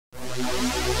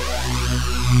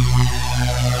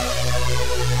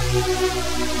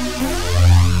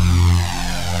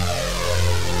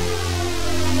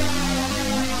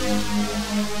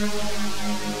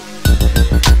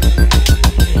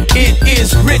It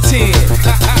is written,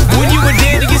 when you were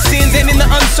dead in your sins and in the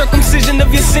uncircumcision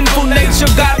of your sinful nature,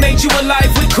 God made you alive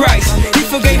with Christ. He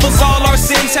forgave us all our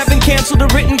sins, having canceled the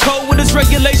written code with his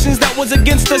regulations that was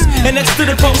against us and that stood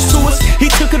opposed to us. He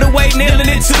took it away, nailing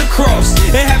it to the cross,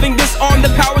 and having disarmed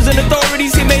the powers and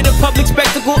authorities, he made a public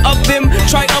spectacle of them,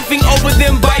 triumphing over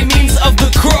them by means of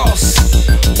the cross.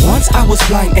 Once I was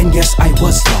blind and yes, I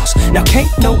was lost. Now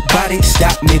can't nobody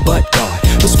stop me but God.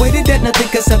 Persuaded that nothing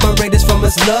can separate us from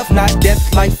his love. Not death,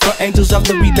 life, or angels of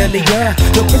the rebellion.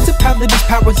 No principalities,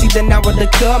 powers, either now or to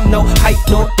come. No height,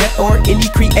 nor depth, or any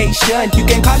creation. You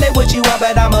can call it what you want,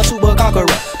 but I'm a super conqueror.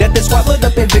 Death is swallowed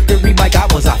up in victory, my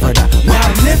God was offered up. Now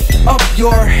lift up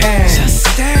your hands. Just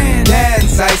stand.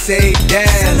 Dance, I say dance.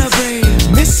 Celebrate.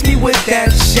 Miss me with that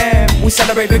sham. We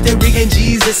celebrate victory in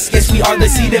Jesus. Yes, we are the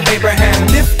seed of Abraham.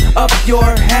 Lift up your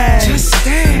hands. Just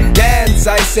stand. Dance,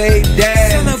 I say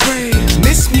dance. Celebrate.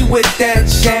 Miss me with that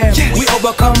sham. Yes. We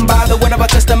overcome by the word of our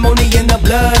testimony in the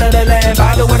blood of the Lamb.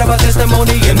 By the word of our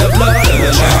testimony in the blood of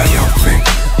the Lamb. Triumphant,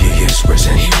 he is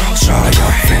risen.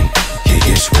 Triumphant, he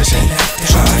is risen.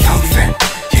 Triumphant,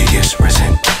 he is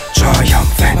risen.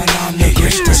 Triumphant, he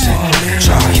is risen.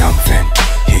 Triumphant,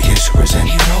 he is risen.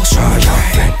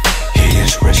 Triumphant, he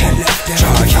is risen.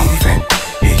 Triumphant,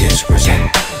 he is risen.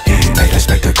 He made a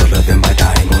spectacle of them by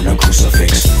dying on a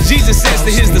crucifix. Jesus says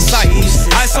to his disciples,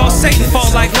 I saw Satan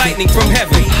fall like lightning from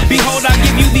heaven. Behold, I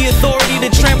give you the authority to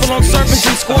trample on serpents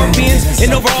and scorpions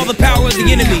and over all the power of the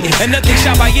enemy, and nothing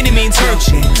shall by any means hurt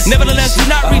you. Nevertheless, do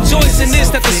not rejoice in this,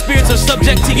 that the spirits are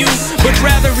subject to you, but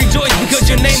rather rejoice because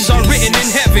your names are written in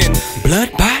heaven.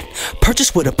 Blood bought,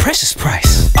 purchased with a precious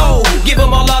price. Oh, give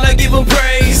him all honor, give him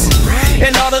praise,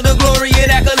 and all of the glory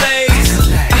and accolades.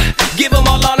 Give him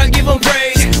all honor, give him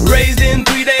praise. Raised in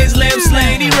 3 days, lamb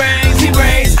slain, he reigns, he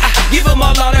reigns. Give him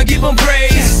all honor, give him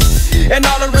praise, and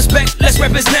all the respect, let's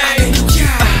rep his name.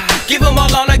 Give him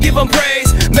all honor, give him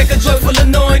praise. Make a joyful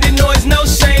anointing noise, no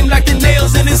shame. Like the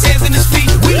nails in his hands and his feet,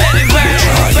 we let it bang.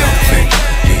 Triumphant,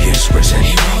 he is risen.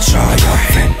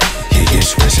 Triumphant, he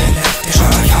is risen.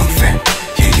 Triumphant,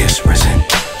 he is risen.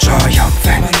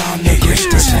 Triumphant, he is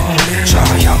risen.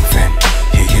 Triumphant,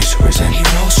 he is risen.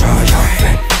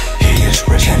 Triumphant, he is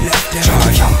risen.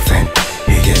 Triumphant,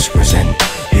 he is risen.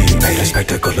 He made a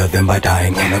spectacle of them by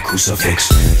dying on a crucifix.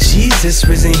 Jesus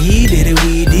risen, he did it,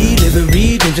 we deliver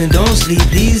redemption. Don't sleep,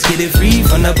 please get it free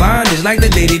from the bondage like the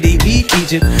day that they beat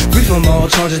Egypt. Free from all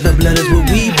charges, the blood is what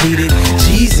we pleaded.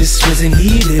 Jesus risen,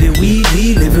 he did it, we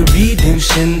deliver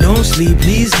redemption. Don't sleep,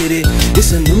 please get it.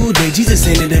 It's a new day, Jesus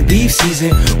ended the beef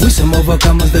season. We some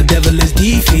overcomers, the devil is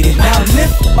defeated. Now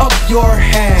lift up your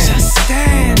hands. Just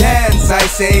stand. Dance, I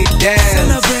say dance.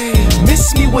 Celebrate.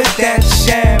 Miss me with that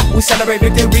sham. We celebrate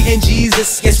victory in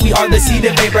Jesus. Yes, we are the seed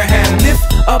of Abraham.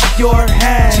 Lift up your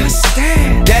hands. Just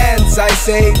stand. Dance, I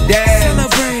say dance.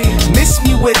 Celebrate. Miss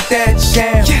me with that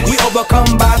sham. Yes. We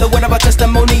overcome by the word of our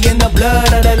testimony in the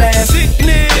blood of the Lamb.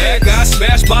 Sickness, that got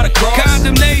smashed by the cross.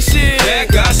 condemnation, That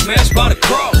got smashed by the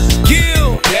cross.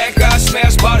 guilt, That got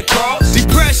smashed by the cross.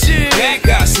 depression, That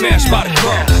got smashed by the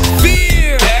cross.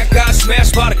 fear, That got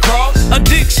smashed by the cross.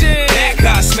 addiction, That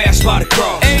got smashed by the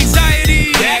cross.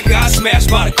 anxiety, That got smashed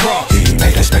by the cross. He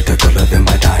made a spectacle of them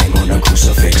by dying on a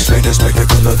crucifix. Made a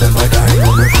spectacle of them by dying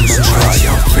on a crucifix.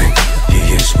 Triumphant, he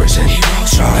is risen.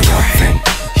 Triumphant,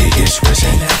 he is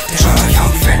risen.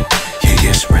 Triumphant, he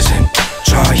is risen.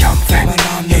 Triumphant,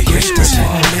 he is risen.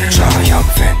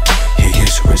 Triumphant, he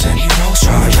is risen.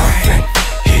 Triumphant,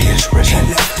 he is risen.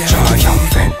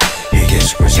 Triumphant, he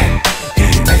is risen.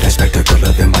 He made a spectacle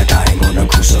of them by dying on a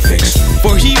crucifix.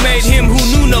 For he made him who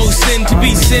knew no sin to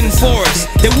be sin for us,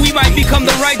 that we might become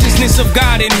the righteousness of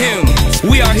God in him.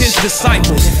 We are his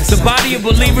disciples, the body of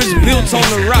believers built on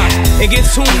the rock,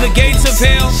 against whom the gates of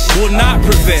hell will not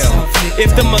prevail.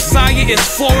 If the Messiah is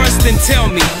for us, then tell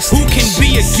me, who can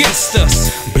be against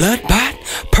us? Blood bought,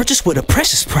 purchased with a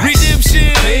precious price.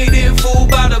 Redemption, Paid in full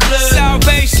by the blood.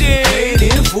 salvation, Paid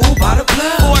in full by the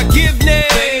blood. forgiveness,